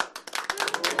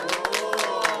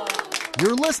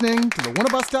You're listening to the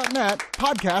oneofus.net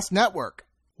podcast network.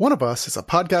 One of Us is a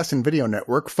podcast and video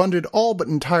network funded all but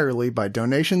entirely by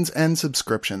donations and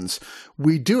subscriptions.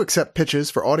 We do accept pitches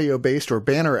for audio-based or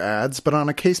banner ads, but on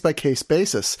a case-by-case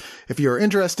basis. If you're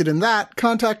interested in that,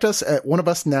 contact us at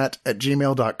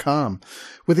oneofusnet@gmail.com.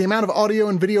 With the amount of audio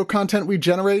and video content we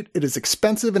generate, it is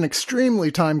expensive and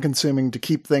extremely time-consuming to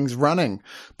keep things running.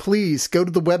 Please go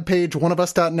to the webpage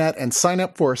oneofus.net and sign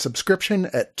up for a subscription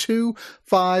at $2,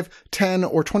 $5, $10,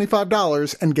 or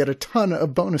 $25 and get a ton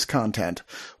of bonus content.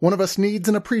 One of Us needs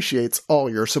and appreciates all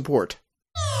your support.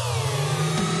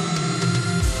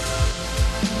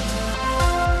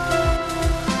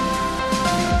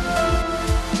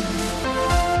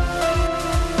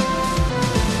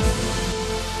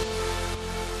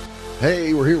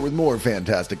 Hey, we're here with more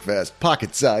Fantastic Fest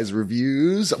pocket-size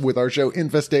reviews with our show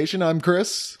Infestation. I'm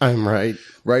Chris. I'm Right.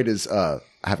 Right is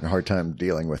having a hard time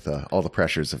dealing with all the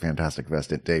pressures of Fantastic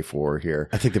Fest at day 4 here.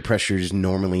 I think the pressure is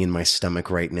normally in my stomach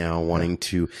right now, wanting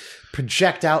to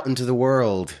project out into the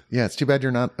world. Yeah, it's too bad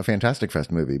you're not a Fantastic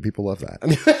Fest movie. People love that.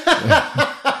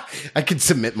 I could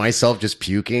submit myself just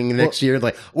puking next year.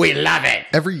 Like, we love it.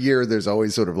 Every year there's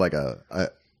always sort of like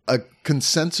a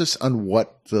consensus on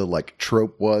what the like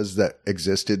trope was that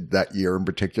existed that year in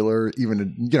particular.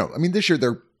 Even, I mean, this year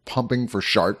they're pumping for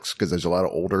sharks because there's a lot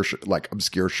of older,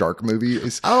 obscure shark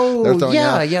movies. Oh,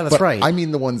 yeah, that's right. I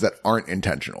mean the ones that aren't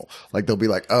intentional. Like they'll be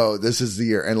like, oh, this is the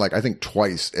year. And like, I think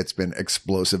twice it's been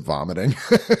explosive vomiting.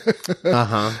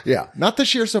 Yeah. Not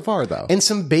this year so far though. And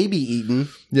some baby eating.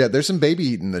 Yeah, there's some baby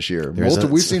eating this year.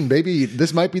 We've seen baby eat.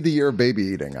 This might be the year of baby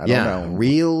eating. I don't know.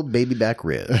 Real baby back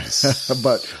ribs.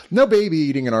 But no baby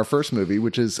eating in our first movie,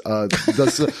 which is the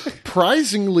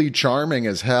surprisingly charming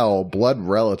as hell Blood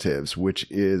Relatives, which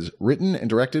is written and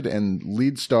directed and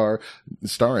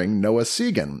starring Noah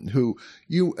Segan, who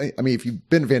if you've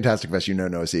been to Fantastic Fest, you know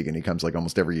Noah Segan. He comes like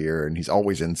almost every year and he's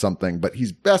always in something, but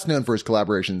he's best known for his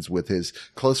collaborations with his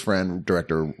close friend,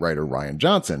 director, writer, Rian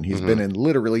Johnson. He's been in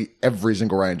literally every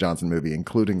single Rian Johnson movie,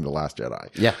 including The Last Jedi.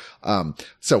 Yeah.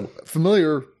 So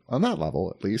familiar on that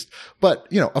level, at least. But,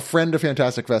 a friend of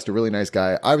Fantastic Fest, a really nice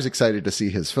guy. I was excited to see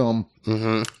his film.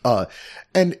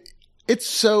 And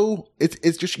it's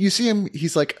just, you see him,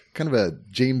 he's like kind of a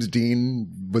James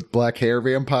Dean with black hair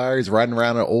vampire. He's riding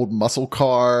around an old muscle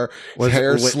car,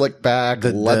 hair slicked back,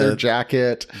 leather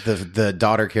jacket. The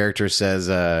daughter character says,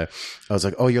 I was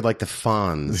like, oh, you're like the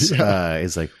Fonz. Yeah.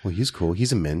 It's like, well, he's cool.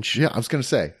 He's a mensch. Yeah, I was going to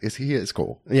say, he is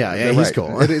cool. Yeah, he's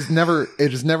cool. It is never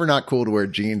not cool to wear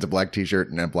jeans, a black t-shirt,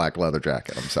 and a black leather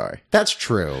jacket. I'm sorry. That's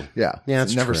true. Yeah.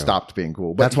 That's never true. stopped being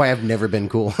cool. But that's why I've never been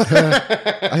cool.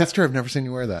 That's true. I've never seen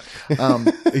you wear that.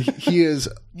 He is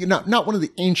not one of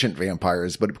the ancient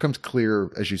vampires, but it becomes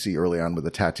clear as you see early on with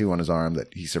a tattoo on his arm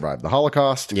that he survived the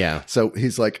Holocaust. Yeah. So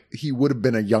he would have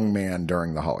been a young man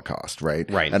during the Holocaust, right?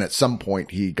 Right. And at some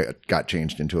point he got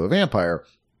changed into a vampire.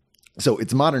 So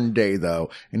it's modern day though,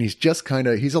 and he's just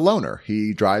he's a loner.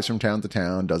 He drives from town to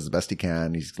town, does the best he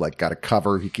can. He's like got a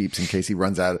cover he keeps in case he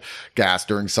runs out of gas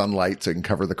during sunlight so he can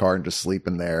cover the car and just sleep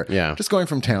in there. Yeah. Just going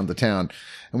from town to town.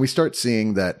 And we start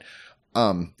seeing that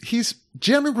he's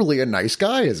generally a nice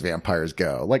guy as vampires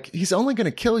go. Like, he's only going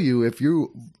to kill you if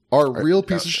you are a real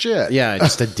piece of shit. Yeah,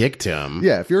 just a dick to him.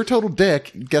 Yeah, if you're a total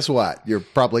dick, guess what? You're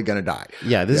probably going to die.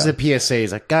 Yeah, this is a PSA.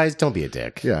 He's like, guys, don't be a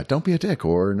dick. Yeah, don't be a dick,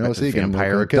 or Noah Segan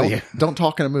vampire will kill you. Don't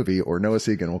talk in a movie, or Noah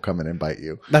Segan will come in and bite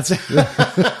you. That's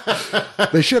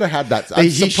They should have had that. He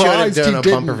should have done a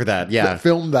bumper for that. Yeah,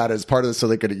 filmed that as part of this so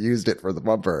they could have used it for the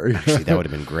bumper. Actually, that would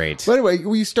have been great. But anyway,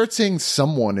 we start seeing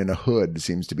someone in a hood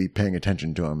seems to be paying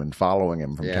attention to him and following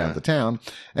him from town to town,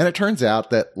 and it turns out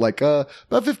that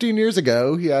about 15 years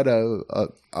ago, he had a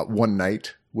one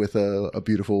night with a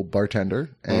beautiful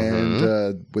bartender,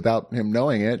 and without him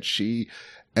knowing it, she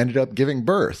ended up giving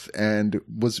birth and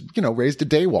was raised a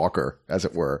daywalker, as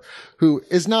it were, who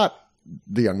is not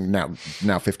the young now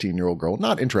 15-year-old girl,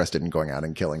 not interested in going out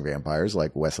and killing vampires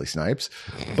like Wesley Snipes,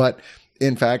 but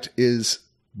in fact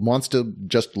wants to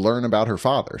just learn about her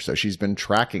father. So she's been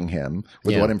tracking him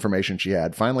with what information she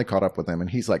had, finally caught up with him, and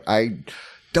he's like, I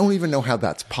don't even know how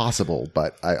that's possible,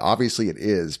 but obviously it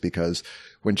is, because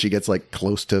when she gets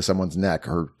close to someone's neck,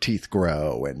 her teeth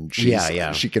grow, and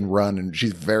she can run, and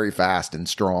she's very fast and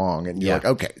strong. And you're like,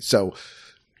 okay, so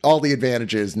all the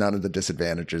advantages, none of the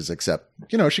disadvantages, except,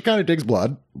 she kind of digs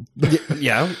blood.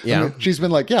 Yeah. I mean, she's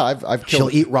been like, I've killed. She'll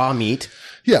eat raw meat.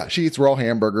 Yeah, she eats raw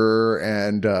hamburger,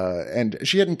 and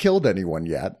she hadn't killed anyone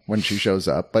yet when she shows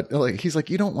up. But like, he's like,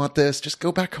 "You don't want this. Just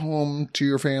go back home to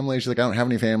your family." She's like, "I don't have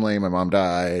any family. My mom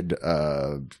died.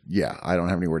 Yeah, I don't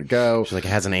have anywhere to go." She like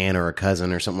has an aunt or a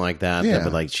cousin or something like that. Yeah.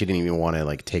 But like she didn't even want to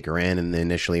like take her in. And then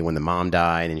initially when the mom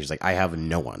died, and she's like, "I have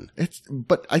no one."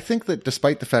 But I think that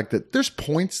despite the fact that there's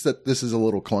points that this is a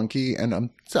little clunky,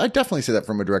 and so I definitely say that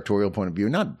from a directorial point of view,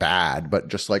 not bad, but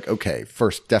just like, okay,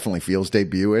 first definitely feels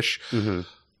debut-ish. Mm-hmm.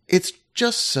 It's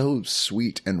just so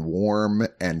sweet and warm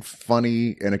and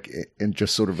funny in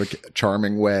just sort of a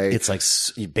charming way. It's like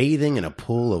bathing in a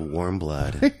pool of warm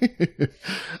blood.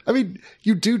 I mean,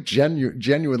 you do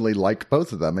genuinely like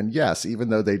both of them. And yes, even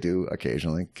though they do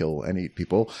occasionally kill and eat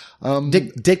people.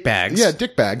 Dick bags. Yeah,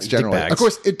 dick bags generally. bags. Of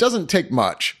course, it doesn't take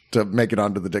much to make it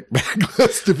onto the dick bag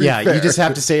list, to be fair. You just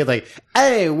have to say like,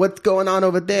 "Hey, what's going on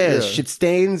over there? Yeah. Shit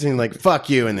stains," and like, "Fuck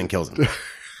you," and then kills him.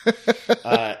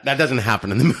 That doesn't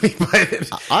happen in the movie,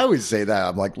 but I always say that.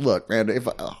 I'm like, look, man, if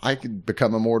I could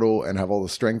become immortal and have all the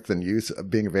strength and use of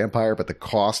being a vampire, but the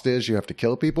cost is you have to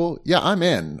kill people. Yeah, I'm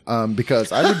in.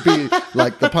 Because I would be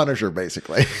like the Punisher,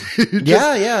 basically.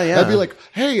 yeah. I'd be like,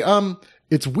 hey,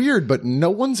 it's weird, but no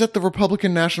one's at the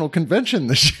Republican National Convention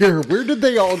this year. Where did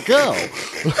they all go?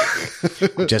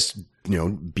 just,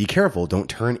 be careful. Don't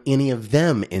turn any of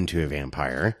them into a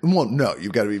vampire. Well, no,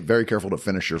 you've got to be very careful to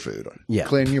finish your food. Yeah.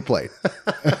 Clean your plate.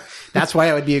 That's why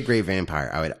I would be a great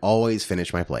vampire. I would always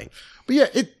finish my plate. But yeah,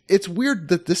 it's weird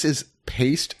that this is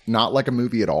paced not like a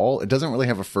movie at all. It doesn't really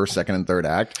have a first, second, and third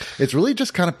act. It's really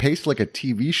just kind of paced like a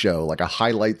TV show, like a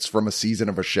highlights from a season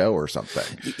of a show or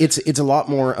something. It's a lot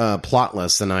more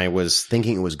plotless than I was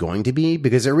thinking it was going to be,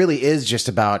 because it really is just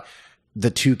about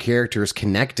the two characters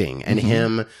connecting and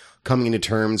him coming into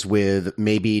terms with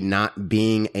maybe not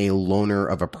being a loner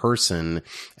of a person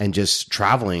and just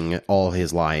traveling all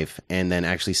his life, and then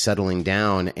actually settling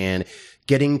down and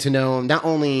getting to know not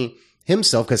only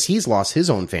himself, because he's lost his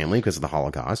own family because of the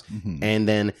Holocaust, and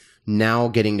then now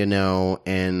getting to know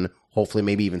and hopefully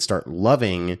maybe even start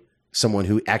loving someone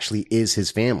who actually is his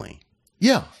family.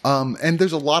 Yeah. And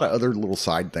there's a lot of other little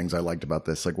side things I liked about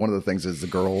this. Like, one of the things is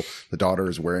the daughter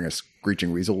is wearing a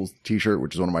Screeching Weasel t-shirt,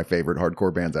 which is one of my favorite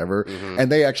hardcore bands ever.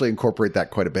 And they actually incorporate that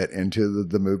quite a bit into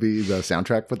the movie, the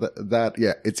soundtrack for that.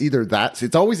 Yeah.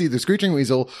 It's always either Screeching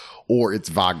Weasel or it's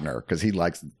Wagner, because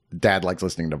Dad likes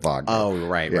listening to Wagner. Oh,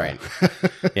 right.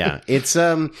 Yeah.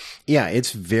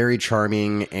 It's very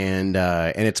charming, and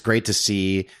it's great to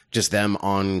see just them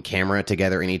on camera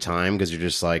together anytime, because you're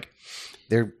just like,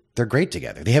 they're great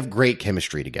together. They have great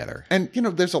chemistry together. And,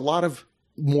 there's a lot of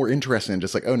more interest in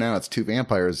just like, oh, now it's two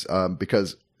vampires,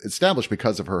 because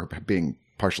of her being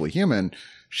partially human,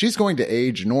 she's going to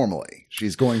age normally.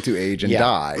 She's going to age and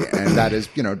die. And that is,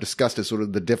 discussed as sort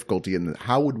of the difficulty in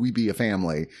how would we be a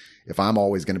family if I'm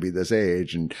always going to be this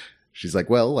age? And she's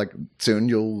like, well, like, soon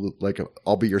you'll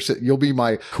you'll be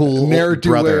my cool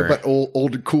ne'er-do-well, but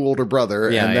cool older brother.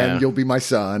 And then you'll be my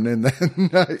son. And then,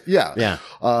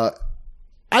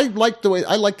 I like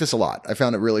this a lot. I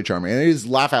found it really charming. And it is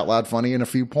laugh out loud funny in a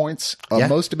few points.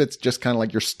 Most of it's just kind of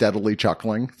like you're steadily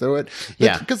chuckling through it.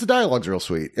 Because the dialogue's real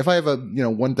sweet. If I have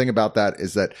one thing about that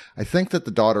is that I think that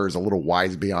the daughter is a little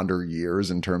wise beyond her years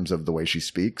in terms of the way she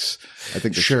speaks. I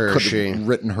think that she could have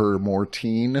written her more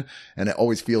teen. And it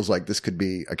always feels like this could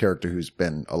be a character who's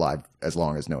been alive as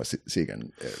long as Noah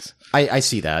Segan is. I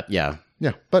see that. Yeah.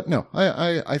 Yeah, but no,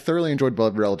 I thoroughly enjoyed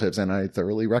Blood Relatives, and I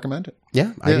thoroughly recommend it.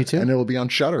 Yeah, I do too. And it'll be on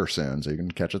Shudder soon, so you can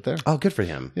catch it there. Oh, good for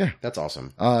him. Yeah. That's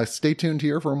awesome. Stay tuned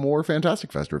here for more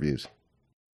Fantastic Fest reviews.